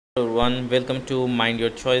Everyone, welcome to Mind Your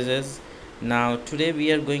Choices. Now today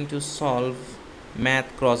we are going to solve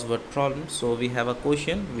math crossword problem. So we have a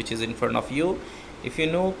question which is in front of you. If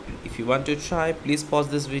you want to try, please pause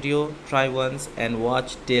this video, try once and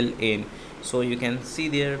watch till end. So you can see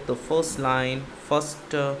there the first line,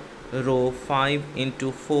 first row, 5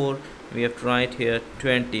 into 4, we have to write here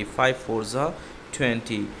 20. 5 fours are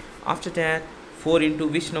 20. After that, 4 into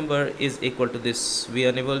which number is equal to this, we are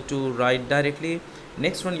unable to write directly.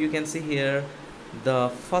 Next one, you can see here the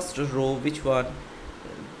first row, which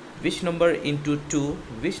number into 2,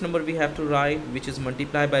 which number we have to write, which is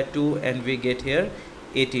multiply by 2, and we get here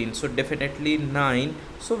 18. So definitely 9,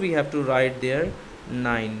 so we have to write there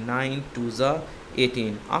 9 2s are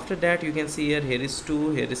 18. After that, you can see here is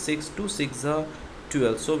 2, here is 6, 2 6 are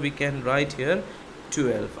 12, so we can write here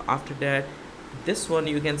 12. After that, this one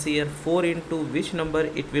you can see here 4 into which number,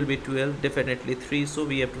 it will be 12, definitely 3, so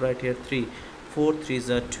we have to write here 3. 4 3s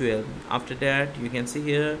are 12. After that, you can see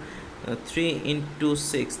here 3 into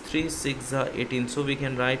 6, 3 6 are 18, so we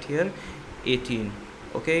can write here 18.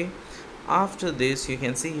 Okay, after this, you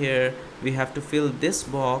can see here we have to fill this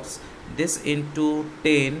box. This into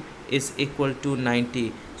 10 is equal to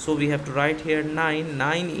 90, so we have to write here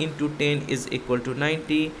 9 into 10 is equal to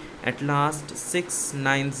 90. At last, 6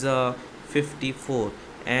 9s are 54,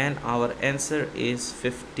 and our answer is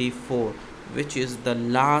 54, which is the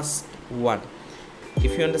last one.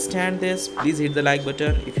 If you understand this, please hit the like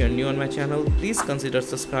button. If you are new on my channel, please consider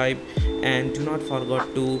subscribe and do not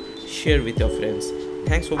forget to share with your friends.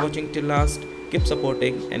 Thanks for watching till last. Keep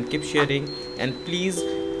supporting and keep sharing, and please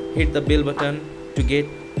hit the bell button to get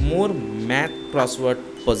more math crossword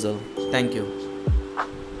puzzle. Thank you.